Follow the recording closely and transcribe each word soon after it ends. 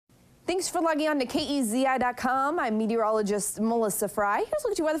Thanks for logging on to KEZI.com. I'm meteorologist Melissa Frey. Here's a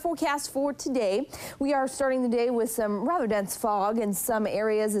look at your weather forecast for today. We are starting the day with some rather dense fog in some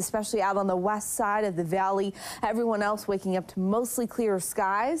areas, especially out on the west side of the valley. Everyone else waking up to mostly clear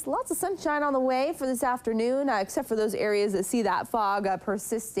skies. Lots of sunshine on the way for this afternoon, except for those areas that see that fog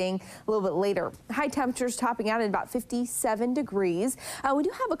persisting a little bit later. High temperatures topping out at about 57 degrees. We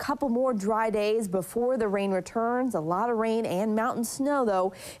do have a couple more dry days before the rain returns. A lot of rain and mountain snow,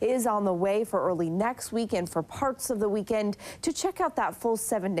 though, is on the way for early next week and for parts of the weekend. To check out that full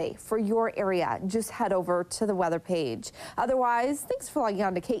 7-day for your area, just head over to the weather page. Otherwise, thanks for logging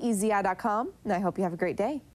on to KEZI.com, and I hope you have a great day.